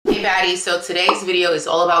Hey Baddies, so today's video is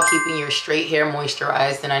all about keeping your straight hair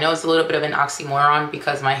moisturized, and I know it's a little bit of an oxymoron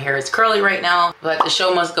because my hair is curly right now, but the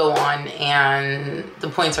show must go on and the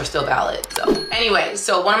points are still valid. So anyway,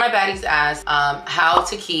 so one of my baddies asked how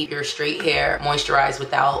to keep your straight hair moisturized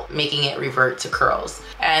without making it revert to curls.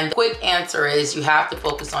 And the quick answer is you have to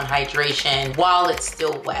focus on hydration while it's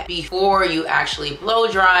still wet before you actually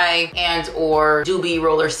blow dry and or do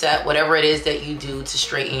B-roller set, whatever it is that you do to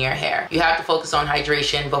straighten your hair. You have to focus on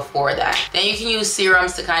hydration before that. Then you can use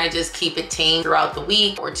serums to kind of just keep it tame throughout the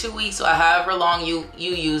week or 2 weeks or however long you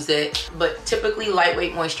use it. But typically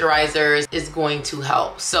lightweight moisturizers is going to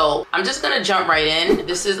help. So I'm just gonna jump right in.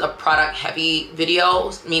 This is a product heavy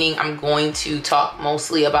video, meaning I'm going to talk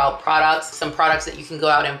mostly about products, some products that you can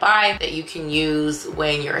go out and buy that you can use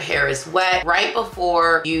when your hair is wet, right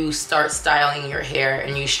before you start styling your hair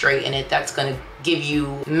and you straighten it. That's gonna give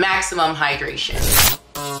you maximum hydration.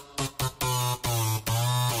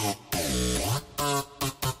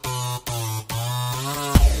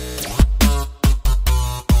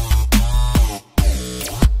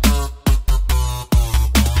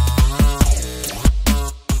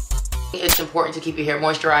 It's important to keep your hair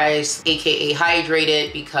moisturized, aka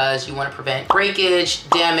hydrated, because you want to prevent breakage,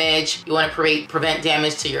 damage. You want to prevent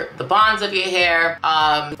damage to the bonds of your hair.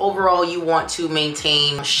 Overall, you want to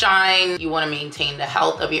maintain shine, you want to maintain the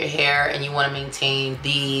health of your hair, and you want to maintain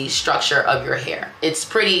the structure of your hair. It's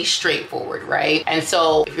pretty straightforward, right? And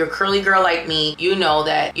so if you're a curly girl like me, you know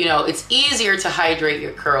that, it's easier to hydrate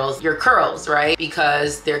your curls, right?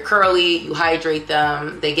 Because they're curly, you hydrate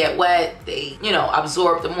them, they get wet, they,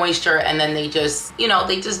 absorb the moisture, and then they just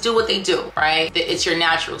do what they do, right? It's your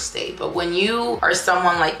natural state. But when you are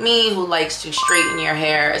someone like me who likes to straighten your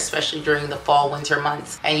hair, especially during the fall, winter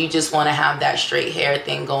months, and you just want to have that straight hair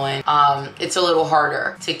thing going, it's a little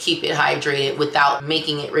harder to keep it hydrated without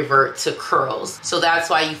making it revert to curls. So that's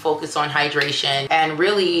why you focus on hydration, and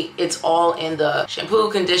really it's all in the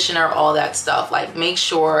shampoo, conditioner, all that stuff. Like, make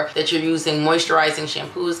sure that you're using moisturizing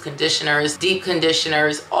shampoos, conditioners, deep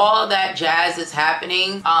conditioners, all that jazz is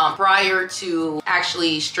happening prior to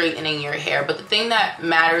actually straightening your hair. But the thing that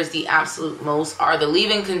matters the absolute most are the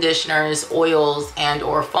leave-in conditioners, oils, and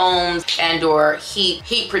or foams, and or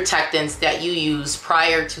heat protectants that you use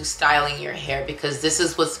prior to styling your hair, because this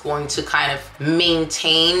is what's going to kind of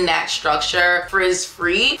maintain that structure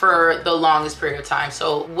frizz-free for the longest period of time.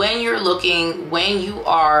 So when you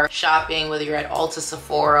are shopping, whether you're at Ulta,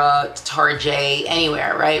 Sephora, Target,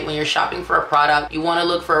 anywhere, right? When you're shopping for a product, you want to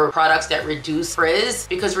look for products that reduce frizz,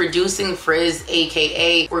 because reducing frizz,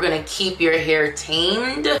 aka we're gonna keep your hair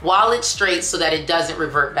tamed while it's straight so that it doesn't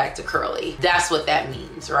revert back to curly. That's what that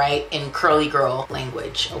means, right? In curly girl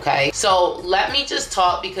language, okay? So let me just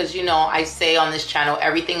talk, because I say on this channel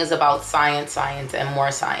everything is about science, and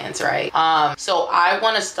more science, right? So I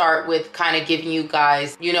want to start with kind of giving you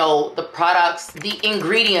guys, the products, the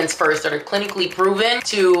ingredients first that are clinically proven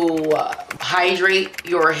to hydrate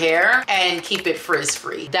your hair and keep it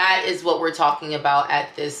frizz-free. That is what we're talking about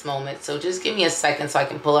at this moment. So just give me a second so I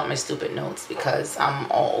can pull up my stupid notes, because I'm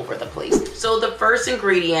all over the place. So the first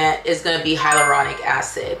ingredient is going to be hyaluronic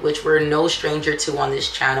acid, which we're no stranger to on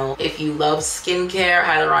this channel. If you love skincare,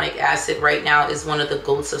 hyaluronic acid right now is one of the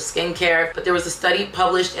goats of skincare. But there was a study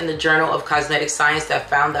published in the Journal of Cosmetic Science that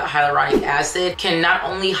found that hyaluronic acid can not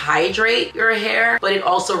only hydrate your hair, but it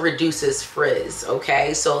also reduces frizz,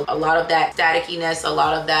 okay? So a lot of that statickiness, a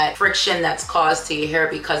lot of that friction that's caused to your hair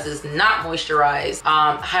because it's not moisturized,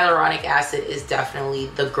 hyaluronic acid is definitely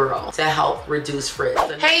the girl to help reduce frizz.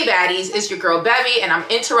 Hey baddies, it's your girl Bevy, and I'm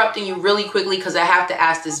interrupting you really quickly because I have to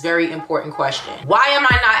ask this very important question. Why am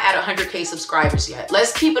I not at 100K subscribers yet?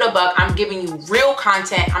 Let's keep it a buck. I'm giving you real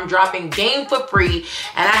content. I'm dropping game for free,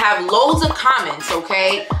 and I have loads of comments,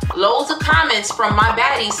 okay? Loads of comments from my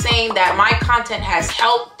baddies saying that my content has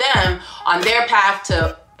helped them on their path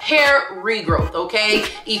to hair regrowth, okay?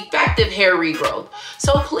 Effective hair regrowth.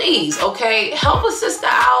 So please, okay, help a sister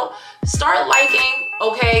out. Start liking,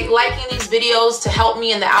 okay? Liking these videos to help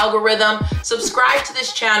me in the algorithm. Subscribe to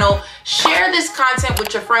this channel. Share this content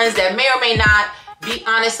with your friends that may or may not be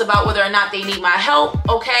honest about whether or not they need my help,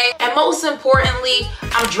 okay? And most importantly,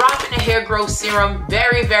 I'm dropping a hair growth serum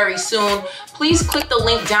very, very soon. Please click the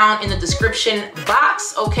link down in the description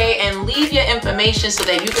box, okay? And leave your information so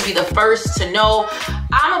that you can be the first to know.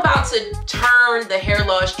 I'm about to turn the hair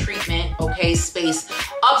loss treatment, okay, space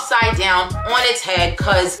upside down on its head,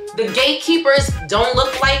 because the gatekeepers don't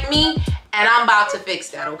look like me, and I'm about to fix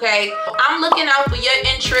that, okay? I'm looking out for your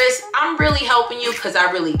interest. I'm really helping you because I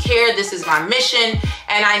really care. This is my mission,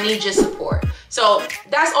 and I need your support. So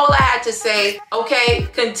that's all I had to say, okay?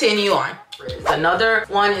 Continue on. Another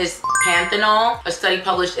one is Panthenol. A study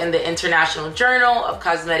published in the International Journal of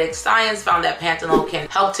Cosmetic Science found that panthenol can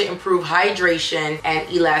help to improve hydration and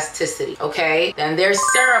elasticity, okay? Then there's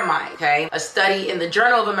ceramide, okay? A study in the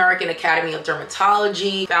Journal of American Academy of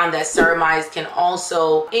Dermatology found that ceramides can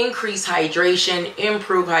also increase hydration,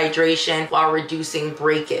 improve hydration while reducing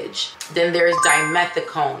breakage. Then there's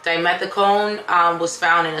dimethicone. Dimethicone was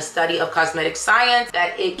found in a study of cosmetic science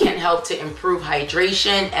that it can help to improve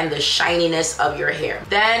hydration and the shininess of your hair.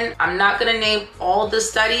 Then I'm not gonna name all the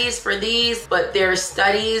studies for these, but there's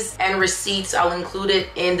studies and receipts, I'll include it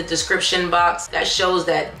in the description box, that shows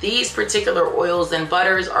that these particular oils and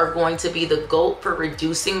butters are going to be the GOAT for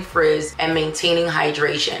reducing frizz and maintaining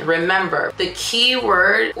hydration. Remember, the key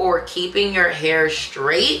word for keeping your hair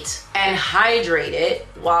straight and hydrated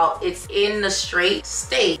while it's in the straight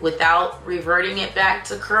state without reverting it back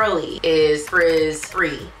to curly is frizz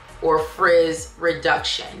free or frizz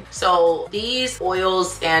reduction. So these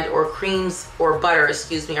oils and or creams or butter,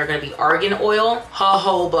 excuse me, are going to be argan oil,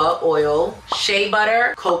 jojoba oil, shea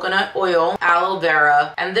butter, coconut oil, aloe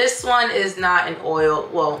vera, and this one is not an oil.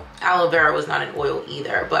 Well, aloe vera was not an oil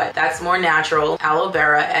either, but that's more natural, aloe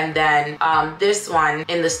vera. And then this one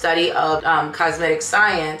in the study of cosmetic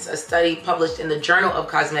science, a study published in the Journal of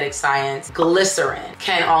Cosmetic Science, glycerin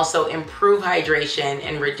can also improve hydration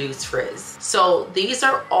and reduce frizz. So these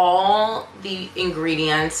are all the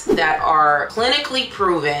ingredients that are clinically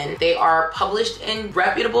proven. They are published in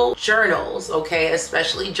reputable journals, okay,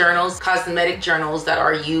 especially journals, cosmetic journals that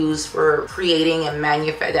are used for creating and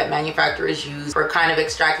that manufacturers use for kind of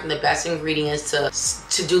extracting the best ingredients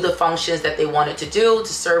to do the functions that they wanted to do,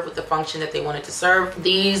 to serve with the function that they wanted to serve.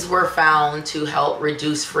 These were found to help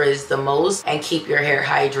reduce frizz the most and keep your hair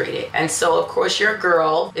hydrated. And so of course your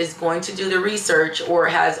girl is going to do the research, or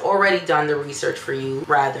has already done the research for you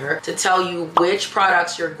rather, to tell you which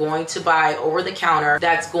products you're going to buy over the counter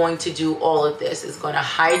that's going to do all of this. It's going to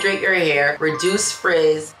hydrate your hair, reduce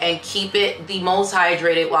frizz, and keep it the most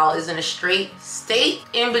hydrated while it's in a straight state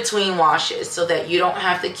in between washes, so that you don't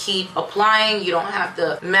have to keep applying, you don't have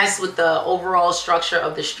to mess with the overall structure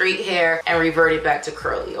of the straight hair and revert it back to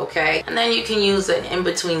curly, okay? And then you can use an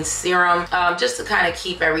in-between serum just to kind of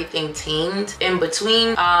keep everything tamed in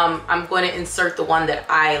between. I'm going to insert the one that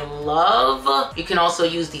I love. You can also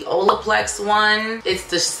use the Olaplex one. It's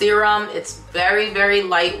the serum. It's very, very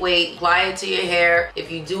lightweight. Apply it to your hair.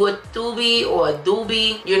 If you do a doobie or a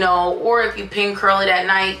doobie, you know, or if you pin curl it at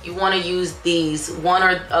night, you want to use these, one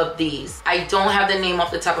of these. I don't have the name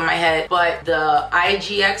off the top of my head, but the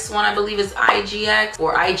IGX one, I believe is IGX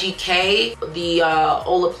or IGK, the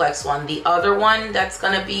Olaplex one. The other one that's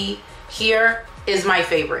gonna be here is my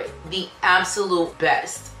favorite, the absolute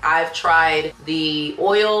best. I've tried the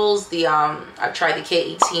oils, I've tried the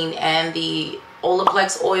K18 and the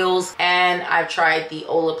Olaplex oils, and I've tried the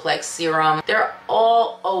Olaplex serum. They're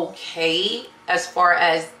all okay as far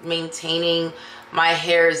as maintaining my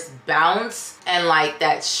hair's bounce and like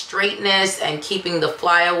that straightness and keeping the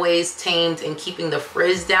flyaways tamed and keeping the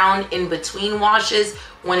frizz down in between washes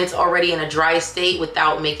when it's already in a dry state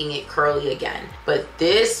without making it curly again. But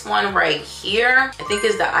this one right here, I think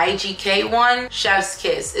is the IGK one. Chef's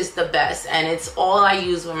Kiss is the best, and it's all I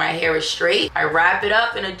use when my hair is straight. I wrap it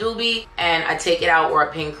up in a doobie and I take it out, or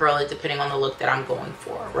I pin curl it depending on the look that I'm going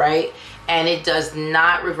for, right? And it does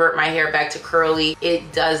not revert my hair back to curly.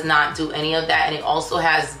 It does not do any of that. And it also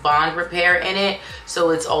has bond repair in it,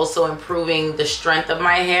 so it's also improving the strength of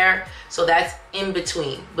my hair. So that's in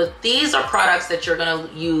between. But these are products that you're gonna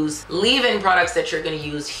use, leave-in products that you're gonna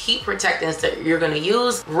use, heat protectants that you're gonna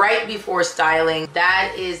use right before styling.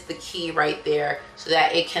 That is the key right there, so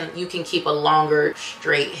that you can keep a longer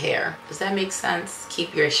straight hair. Does that make sense?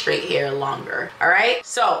 Keep your straight hair longer. All right,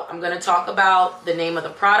 so I'm gonna talk about the name of the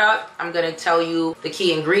product. I'm gonna tell you the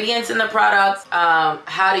key ingredients in the product,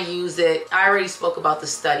 how to use it. I already spoke about the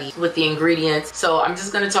study with the ingredients, so I'm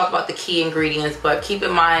just gonna talk about the key ingredients, but keep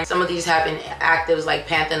in mind some of these have actives like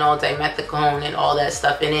panthenol, dimethicone, and all that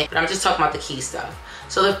stuff in it, but I'm just talking about the key stuff.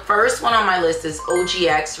 So the first one on my list is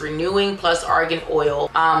OGX Renewing Plus Argan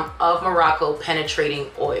Oil of Morocco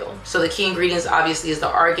Penetrating Oil. So the key ingredients obviously is the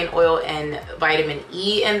argan oil and vitamin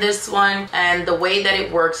E in this one. And the way that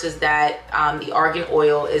it works is that the argan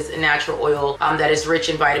oil is a natural oil that is rich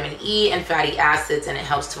in vitamin E and fatty acids, and it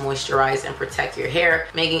helps to moisturize and protect your hair,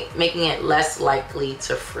 making it less likely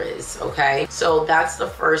to frizz, okay? So that's the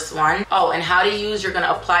first one. Oh, and how to use, you're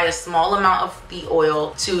gonna apply a small amount of the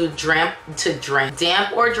oil to dampen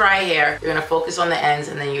damp or dry hair, you're gonna focus on the ends,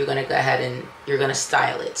 and then you're gonna go ahead and you're gonna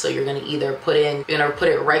style it. So you're gonna either put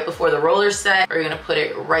it right before the roller set, or you're gonna put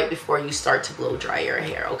it right before you start to blow dry your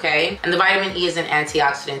hair, okay? And the vitamin E is an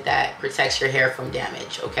antioxidant that protects your hair from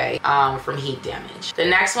damage, okay? From heat damage. The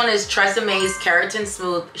next one is Treseme's Keratin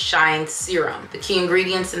Smooth Shine Serum. The key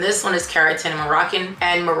ingredients in this one is keratin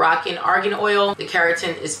and Moroccan argan oil. The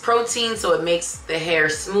keratin is protein, so it makes the hair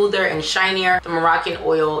smoother and shinier. The Moroccan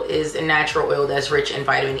oil is a natural oil that's rich in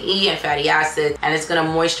vitamin E and fatty acids, and it's gonna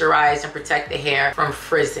moisturize and protect the hair from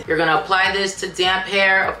frizzing. You're gonna apply this to damp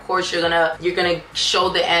hair. Of course, you're gonna show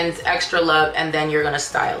the ends extra love, and then you're gonna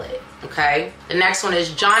style it. Okay, the next one is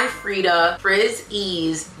John Frieda Frizz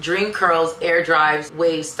Ease Dream Curls Air Dries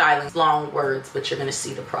Wave Styling. Long words, but you're gonna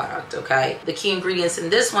see the product. Okay, the key ingredients in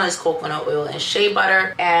this one is coconut oil and shea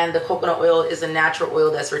butter, and the coconut oil is a natural oil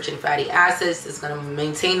that's rich in fatty acids. It's gonna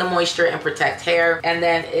maintain the moisture and protect hair, and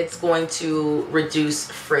then it's going to reduce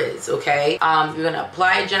frizz. Okay, you're gonna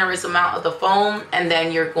apply a generous amount of the foam, and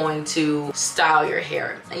then you're going to style your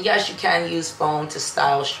hair. And yes, you can use foam to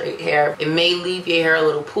style straight hair. It may leave your hair a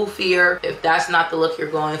little poofy. If that's not the look you're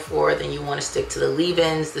going for, then you want to stick to the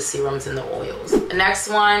leave-ins, the serums, and the oils. The next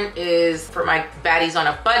one is for my baddies on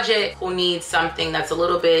a budget who need something that's a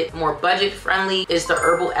little bit more budget friendly, is the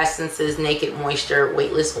Herbal Essences Naked Moisture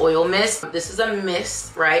Weightless Oil Mist. This is a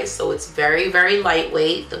mist, right? So it's very, very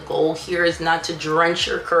lightweight. The goal here is not to drench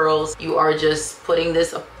your curls. You are just putting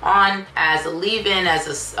this on as a leave-in, as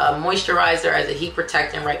a moisturizer, as a heat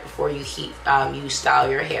protectant right before you style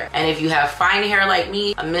your hair. And if you have fine hair like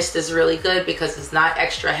me, a mist is really good because it's not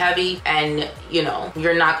extra heavy, and you know,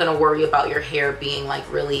 you're not gonna worry about your hair being like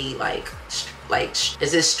really like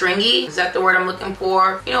is it stringy? Is that the word I'm looking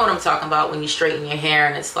for? You know what I'm talking about when you straighten your hair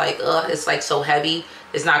and it's like so heavy.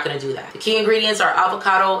 It's not going to do that. The key ingredients are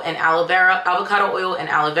avocado and aloe vera, avocado oil and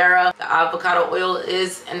aloe vera. The avocado oil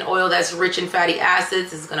is an oil that's rich in fatty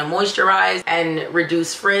acids. It's going to moisturize and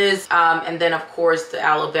reduce frizz. And then of course the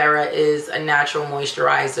aloe vera is a natural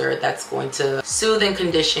moisturizer that's going to soothe and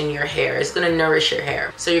condition your hair. It's going to nourish your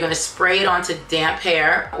hair. So you're going to spray it onto damp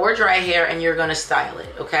hair or dry hair, and you're going to style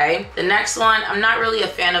it, okay? The next one, I'm not really a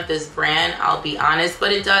fan of this brand, I'll be honest,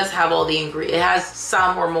 but it does have all the ingredients. It has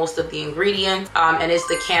some or most of the ingredients, and it's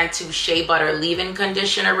the Cantu Shea Butter Leave-In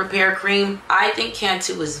Conditioner Repair Cream. I think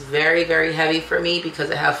Cantu is very, very heavy for me because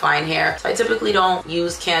I have fine hair. So I typically don't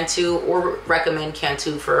use Cantu or recommend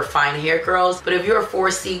Cantu for fine hair girls. But if you're a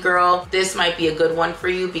 4C girl, this might be a good one for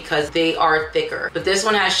you because they are thicker. But this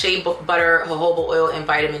one has shea butter, jojoba oil, and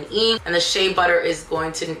vitamin E. And the shea butter is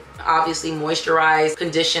going to obviously moisturize,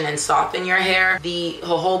 condition, and soften your hair. The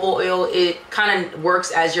jojoba oil, it kind of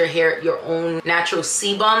works as your own natural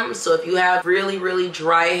sebum. So if you have really, really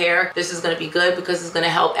dry hair, this is going to be good because it's going to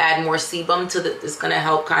help add more sebum to it's going to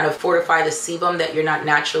help kind of fortify the sebum that you're not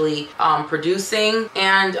naturally producing.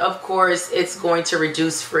 And of course, it's going to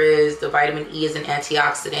reduce frizz. The vitamin E is an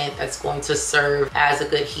antioxidant that's going to serve as a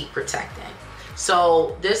good heat protectant.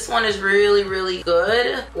 So this one is really, really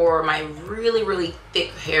good for my really, really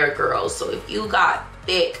thick hair girls. So if you got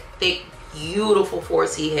thick, beautiful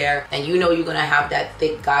 4C hair, and you know you're gonna have that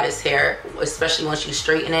thick goddess hair, especially once you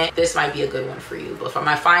straighten it, this might be a good one for you. But for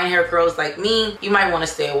my fine hair girls like me, you might want to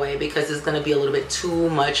stay away because it's gonna be a little bit too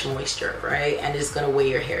much moisture, right? And it's gonna weigh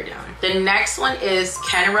your hair down. The next one is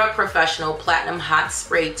Kenra Professional Platinum Hot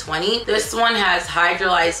Spray 20. This one has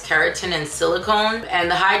hydrolyzed keratin and silicone, and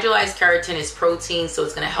the hydrolyzed keratin is protein, so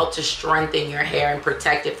it's gonna help to strengthen your hair and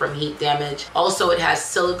protect it from heat damage. Also, it has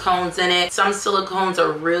silicones in it. Some silicones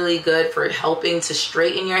are really good for helping to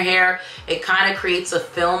straighten your hair. It kind of creates a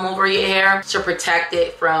film over your hair to protect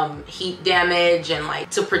it from heat damage and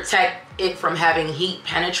like to protect it from having heat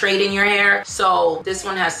penetrate in your hair. So this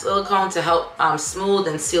one has silicone to help smooth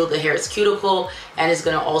and seal the hair's cuticle, and it's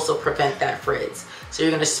going to also prevent that frizz. So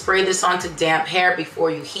you're going to spray this onto damp hair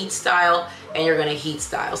before you heat style, and you're going to heat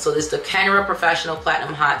style. So this is the Kenra Professional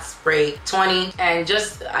Platinum Hot Spray 20. And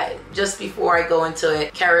just before I go into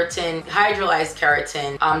it, keratin, hydrolyzed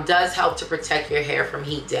keratin does help to protect your hair from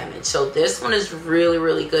heat damage. So this one is really,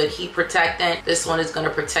 really good heat protectant. This one is going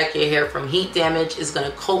to protect your hair from heat damage. It's going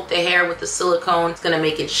to coat the hair with the silicone. It's going to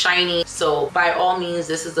make it shiny. So by all means,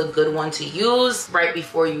 this is a good one to use right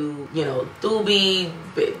before you doobie,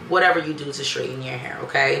 whatever you do to straighten your hair,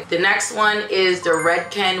 okay? The next one is the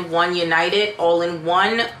Redken One United. it all in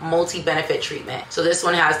one multi-benefit treatment. So this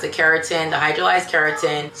one has the keratin, the hydrolyzed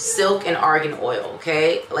keratin, silk, and argan oil,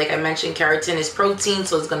 okay? Like I mentioned, keratin is protein,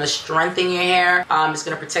 so it's gonna strengthen your hair. It's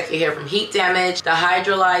gonna protect your hair from heat damage. The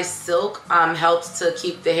hydrolyzed silk helps to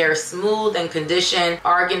keep the hair smooth and conditioned.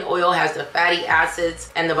 Argan oil has the fatty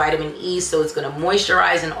acids and the vitamin E, so it's gonna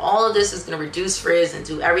moisturize, and all of this is gonna reduce frizz and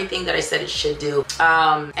do everything that I said it should do.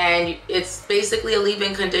 And it's basically a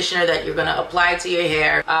leave-in conditioner that you're gonna apply to your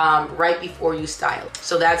hair right before you style.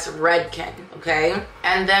 So that's Redken, okay?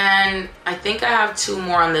 And then I think I have 2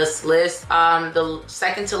 more on this list. The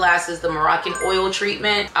second to last is the Moroccan oil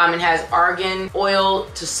treatment. It has argan oil,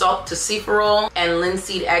 tocopherol, and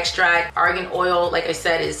linseed extract. Argan oil, like I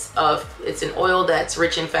said, is it's an oil that's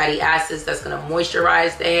rich in fatty acids that's gonna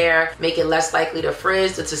moisturize the hair, make it less likely to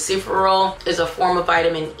frizz. The tocopherol is a form of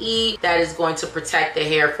vitamin E that is going to protect the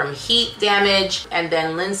hair from heat damage, and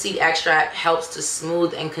then linseed extract helps to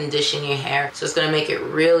smooth and condition your hair. So it's gonna make it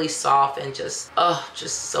really soft and just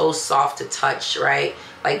so soft to touch, right?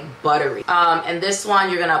 Like buttery. And this one,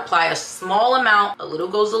 you're gonna apply a small amount, a little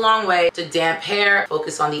goes a long way, to damp hair,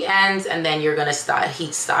 focus on the ends, and then you're gonna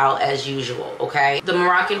heat style as usual, okay? The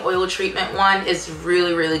Moroccan oil treatment one is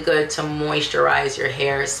really, really good to moisturize your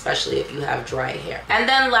hair, especially if you have dry hair. And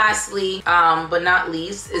then lastly, but not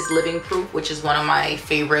least, is Living Proof, which is one of my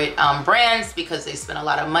favorite brands because they spend a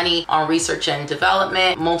lot of money on research and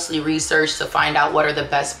development, mostly research to find out what are the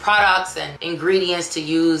best products and ingredients to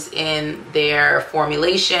use in their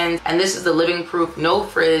formulation. And this is the Living Proof No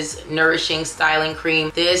Frizz Nourishing Styling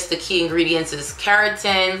Cream. The key ingredients is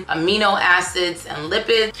keratin, amino acids, and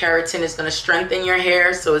lipids. Keratin is going to strengthen your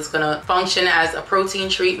hair, so it's going to function as a protein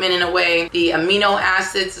treatment in a way. The amino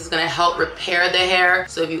acids is going to help repair the hair.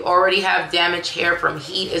 So if you already have damaged hair from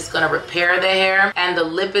heat, it's going to repair the hair. And the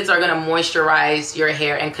lipids are going to moisturize your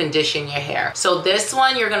hair and condition your hair. So this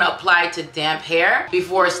one you're going to apply to damp hair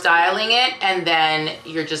before styling it, and then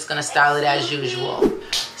you're just going to style it as usual.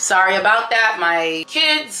 Sorry about that. My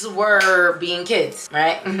kids were being kids,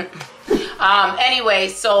 right? Anyway,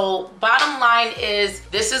 so bottom line is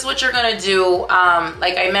this is what you're gonna do.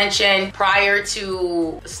 Like I mentioned, prior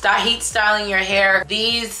to heat styling your hair,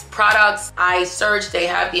 these products I searched, they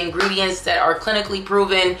have the ingredients that are clinically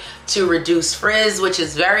proven to reduce frizz, which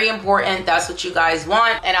is very important. That's what you guys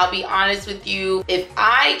want. And I'll be honest with you, if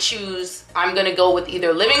I choose, I'm gonna go with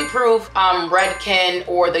either Living Proof, Redken,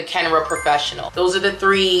 or the Kenra Professional. Those are the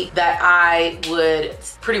 3 that I would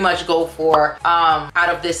pretty much go for out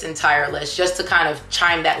of this entire list, just to kind of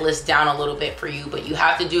chime that list down a little bit for you. But you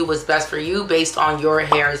have to do what's best for you based on your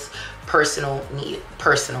hair's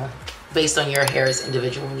based on your hair's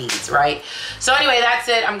individual needs, right? So anyway, that's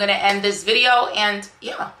it. I'm gonna end this video, and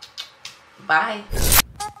yeah, bye.